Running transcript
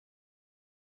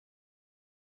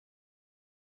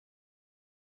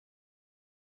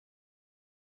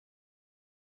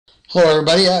Hello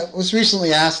everybody. I was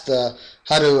recently asked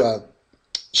how to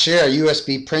share a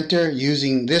USB printer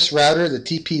using this router, the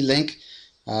TP-Link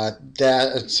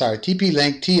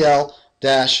TP-Link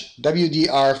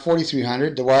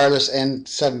TL-WDR-4300, the wireless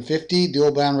N750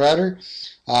 dual band router.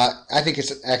 I think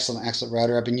it's an excellent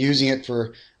router. I've been using it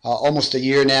for almost a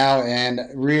year now and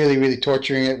really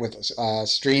torturing it with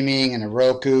streaming and a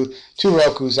Roku, two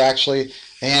Rokus actually,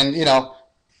 and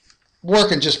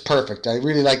working just perfect. I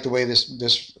really like the way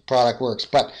this product works.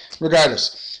 But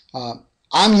regardless,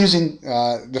 I'm using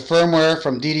the firmware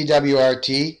from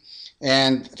DD-WRT,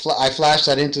 and I flashed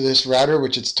that into this router,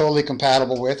 which it's totally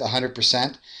compatible with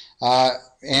 100%.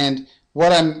 And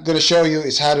what I'm going to show you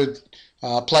is how to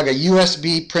plug a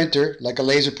USB printer, like a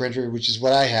laser printer, which is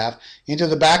what I have, into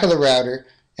the back of the router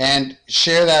and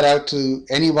share that out to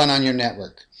anyone on your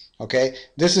network. Okay,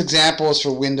 this example is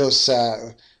for Windows,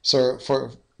 for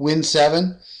Windows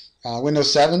 7,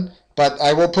 but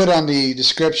I will put on the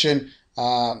description,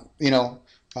 other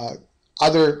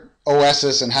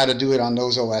OSs and how to do it on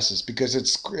those OSs, because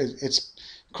it's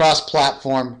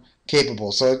cross-platform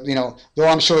capable. So though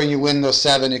I'm showing you Windows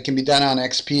 7, it can be done on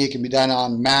XP, it can be done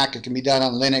on Mac, it can be done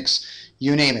on Linux,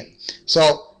 you name it.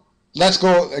 So let's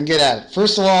go and get at it.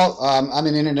 First of all, I'm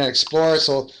in Internet Explorer,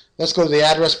 so let's go to the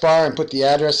address bar and put the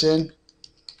address in.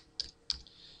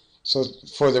 So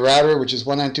for the router, which is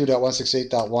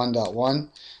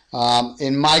 192.168.1.1,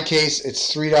 in my case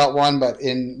it's 3.1, but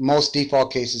in most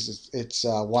default cases it's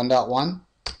 1.1.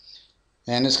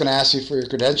 And it's going to ask you for your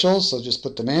credentials, so just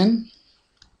put them in.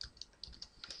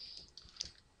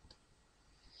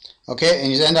 Okay,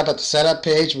 and you end up at the setup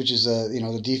page, which is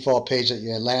the default page that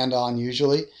you land on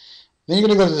usually. Then you're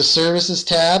going to go to the services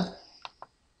tab,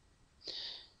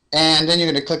 and then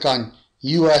you're going to click on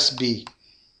USB.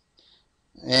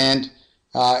 And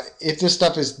if this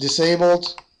stuff is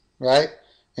disabled, right,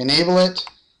 enable it,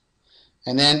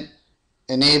 and then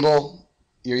enable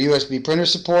your USB printer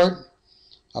support,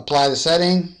 apply the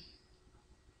setting,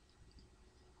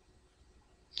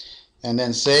 and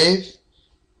then save.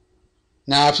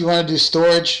 Now if you want to do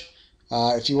storage,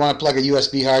 if you want to plug a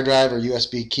USB hard drive or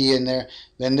USB key in there,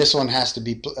 then this one has to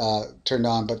be turned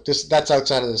on, but that's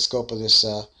outside of the scope of this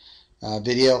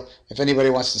video. If anybody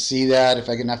wants to see that, if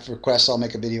I get enough requests, I'll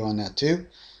make a video on that too.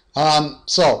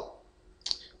 So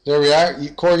there we are,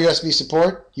 core USB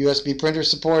support, USB printer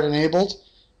support enabled,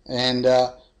 and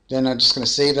then I'm just going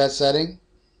to save that setting,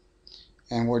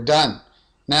 and we're done.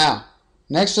 Now,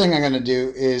 next thing I'm going to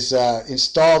do is plug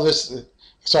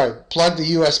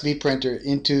the USB printer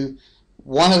into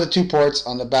one of the two ports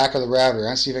on the back of the router.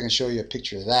 I'll see if I can show you a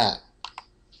picture of that.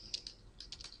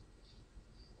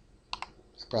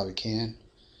 Probably can.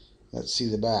 Let's see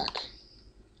the back.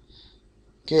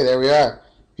 Okay, there we are.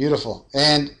 Beautiful.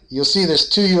 And you'll see there's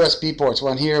two USB ports,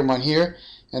 one here and one here,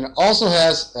 and it also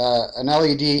has an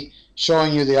LED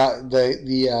showing you the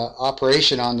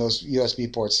operation on those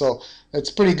USB ports. So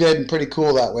it's pretty good and pretty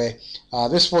cool that way.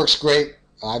 This works great.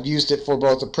 I've used it for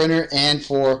both the printer and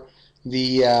for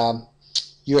the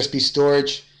USB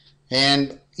storage.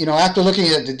 And after looking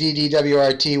at the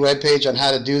DD-WRT webpage on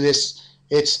how to do this,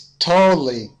 it's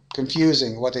totally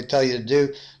confusing what they tell you to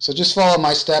do. So just follow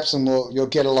my steps and you'll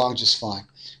get along just fine.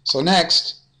 So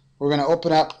next, I'm going to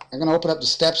open up the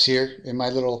steps here in my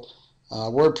little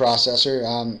word processor,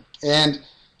 and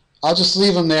I'll just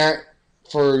leave them there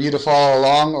for you to follow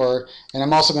along, and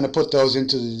I'm also going to put those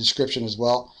into the description as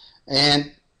well.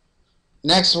 And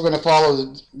next we're going to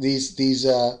follow these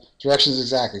directions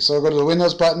exactly. So go to the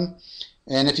Windows button,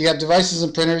 and if you have devices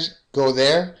and printers, go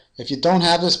there. If you don't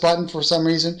have this button for some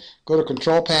reason, go to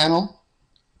Control Panel,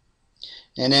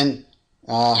 and then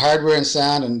Hardware and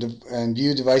Sound, and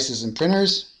View Devices and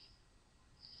Printers.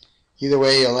 Either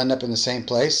way, you'll end up in the same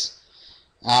place.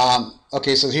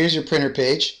 Okay, so here's your printer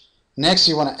page. Next,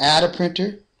 you want to add a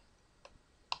printer.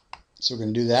 So we're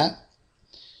going to do that.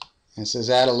 And it says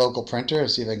add a local printer.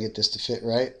 Let's see if I can get this to fit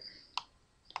right.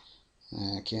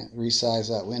 I can't resize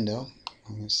that window.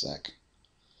 Give me a sec.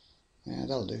 Yeah,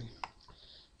 that'll do.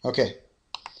 Okay,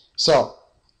 so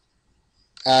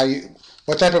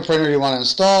what type of printer do you want to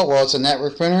install? Well, it's a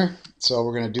network printer, so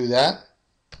we're going to do that.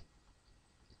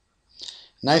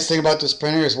 Nice thing about this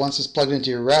printer is once it's plugged into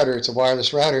your router, it's a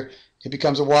wireless router, it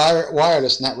becomes a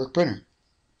wireless network printer.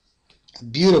 A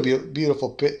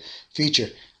beautiful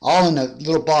feature. All in a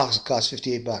little box. It costs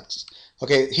 58 bucks.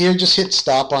 Okay, here just hit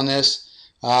stop on this.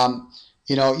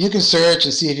 You can search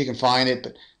and see if you can find it,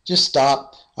 but just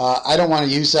stop. I don't want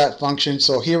to use that function,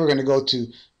 so here we're going to go to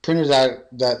printer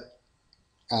that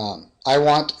I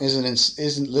want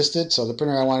isn't listed. So the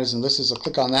printer I want isn't listed, so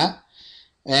click on that.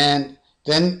 And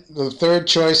then the third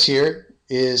choice here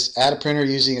is add a printer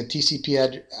using a TCP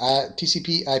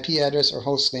IP address or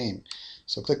host name.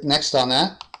 So click next on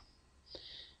that.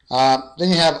 Then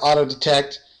you have auto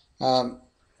detect.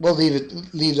 We'll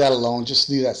leave that alone. Just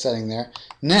leave that setting there.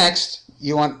 Next,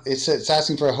 it's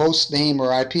asking for a host name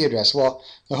or IP address. Well,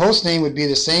 the host name would be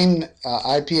the same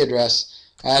IP address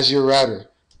as your router,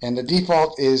 and the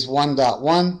default is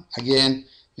 1.1. Again,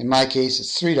 in my case,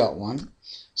 it's 3.1.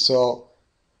 So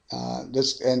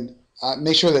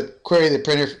make sure that query the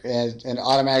printer and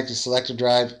automatically select a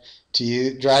driver to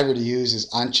use is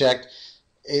unchecked.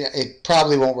 It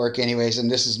probably won't work anyways, and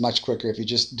this is much quicker if you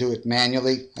just do it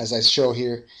manually, as I show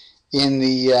here in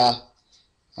the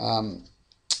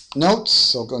notes.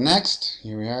 So go next.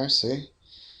 Here we are. See.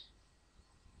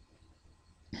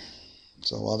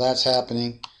 So while that's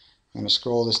happening, I'm going to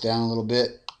scroll this down a little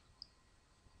bit.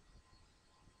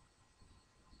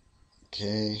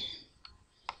 Okay.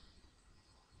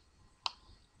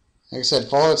 Like I said,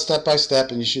 follow it step by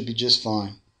step and you should be just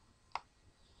fine.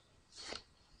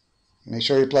 Make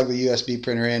sure you plug the USB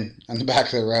printer in on the back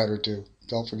of the router too.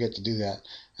 Don't forget to do that.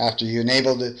 After you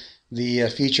enable the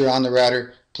feature on the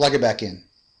router, plug it back in.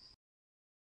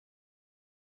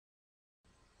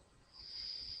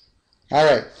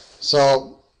 Alright,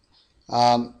 so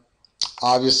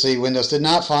obviously Windows did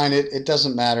not find it. It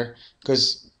doesn't matter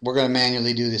because we're going to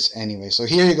manually do this anyway. So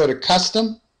here you go to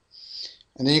Custom,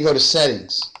 and then you go to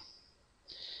Settings.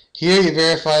 Here you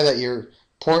verify that your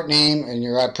port name and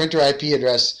your printer IP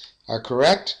address are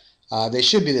correct. They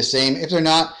should be the same. If they're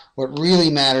not, what really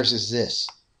matters is this,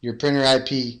 your printer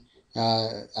IP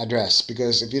address,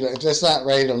 because if that's not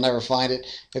right, it'll never find it.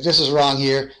 If this is wrong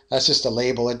here, that's just a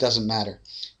label. It doesn't matter.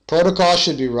 Protocol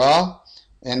should be raw,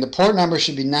 and the port number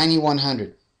should be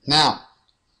 9100. Now,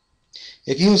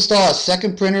 if you install a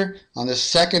second printer on the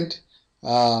second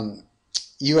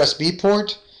USB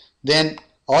port, then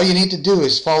all you need to do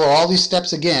is follow all these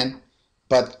steps again,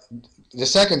 but the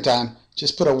second time,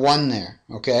 just put a 1 there,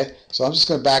 okay? So I'm just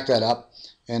going to back that up,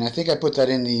 and I think I put that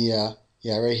in the,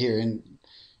 right here in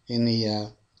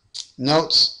the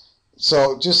notes.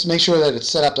 So just make sure that it's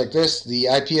set up like this, the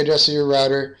IP address of your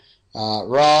router,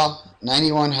 raw,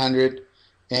 9100,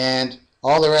 and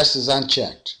all the rest is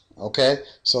unchecked, okay?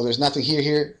 So there's nothing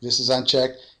here, this is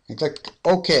unchecked, and click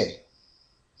OK,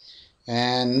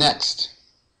 and next.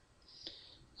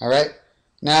 Alright,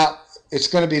 now it's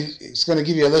going to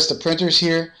give you a list of printers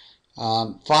here.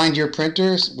 Find your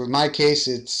printers. With my case,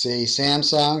 it's a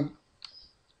Samsung.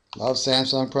 Love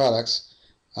Samsung products.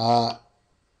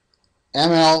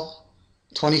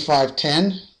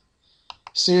 ML2510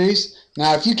 series.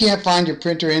 Now, if you can't find your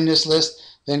printer in this list,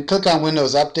 then click on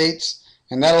Windows Updates,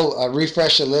 and that'll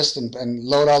refresh the list and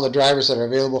load all the drivers that are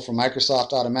available from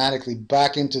Microsoft automatically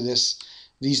back into these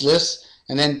lists,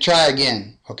 and then try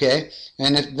again, okay?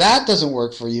 And if that doesn't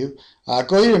work for you,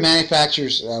 go to your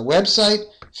manufacturer's website,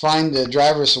 find the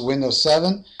drivers for Windows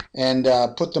 7, and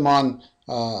put them on,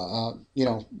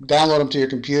 download them to your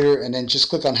computer, and then just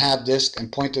click on Have Disk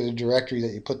and point to the directory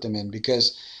that you put them in,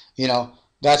 because,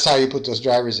 that's how you put those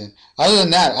drivers in. Other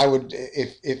than that, I would,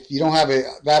 if you don't have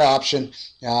that option,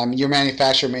 your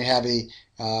manufacturer may have a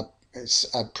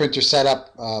printer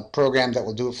setup program that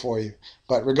will do it for you.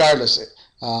 But regardless,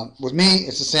 with me,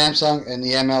 it's the Samsung and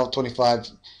the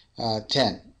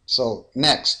ML2510. So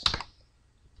next.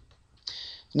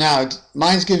 Now,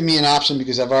 mine's giving me an option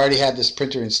because I've already had this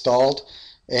printer installed,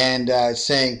 and it's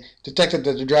saying detected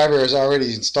that the driver is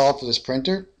already installed for this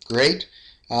printer. Great.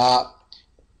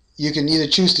 You can either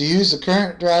choose to use the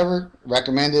current driver,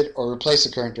 recommend it, or replace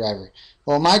the current driver.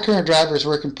 Well, my current driver is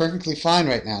working perfectly fine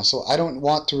right now, so I don't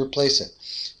want to replace it.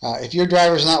 If your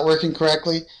driver is not working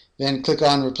correctly, then click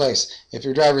on Replace. If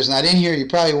your driver is not in here, you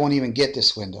probably won't even get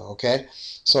this window, okay?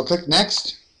 So click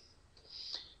Next.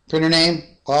 Printer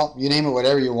name, well, you name it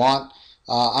whatever you want.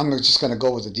 I'm just going to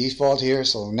go with the default here,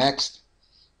 so Next.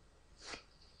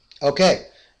 Okay,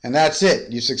 and that's it.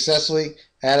 You successfully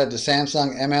added the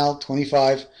Samsung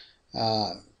ML2510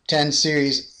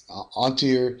 series onto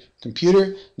your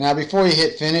computer. Now, before you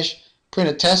hit Finish, print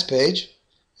a test page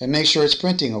and make sure it's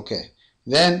printing okay.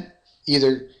 Then,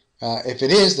 either if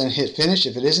it is, then hit Finish.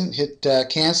 If it isn't, hit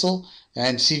Cancel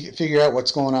and figure out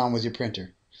what's going on with your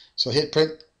printer. So hit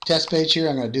Print Test Page here.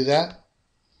 I'm going to do that.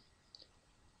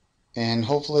 And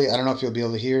hopefully, I don't know if you'll be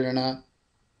able to hear it or not.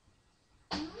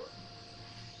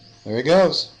 There it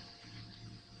goes.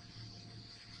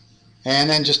 And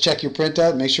then just check your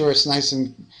printout. Make sure it's nice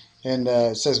and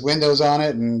it says Windows on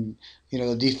it, and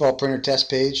the default printer test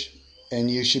page, and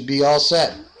you should be all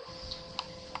set.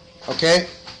 Okay,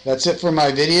 that's it for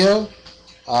my video.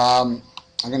 I'm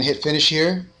going to hit Finish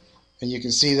here, and you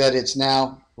can see that it's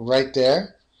now right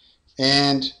there.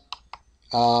 And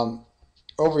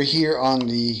over here on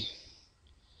the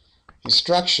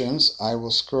instructions, I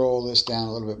will scroll this down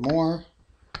a little bit more.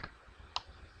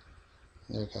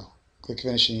 There we go. Click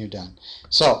finish and you're done.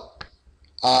 So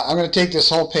I'm going to take this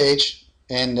whole page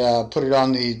and put it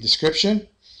on the description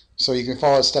so you can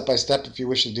follow it step by step if you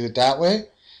wish to do it that way.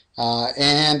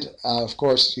 Of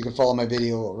course, you can follow my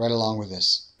video right along with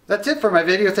this. That's it for my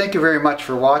video. Thank you very much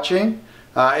for watching.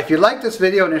 If you like this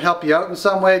video and it helped you out in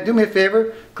some way, do me a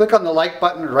favor, click on the like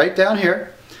button right down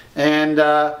here. And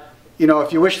you know,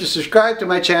 if you wish to subscribe to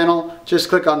my channel, just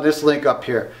click on this link up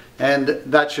here. And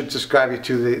that should subscribe you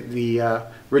to the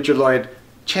Richard Lloyd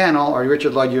channel, or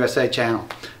Richard Lloyd USA channel.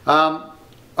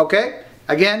 Okay,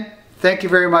 again, thank you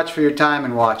very much for your time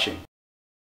and watching.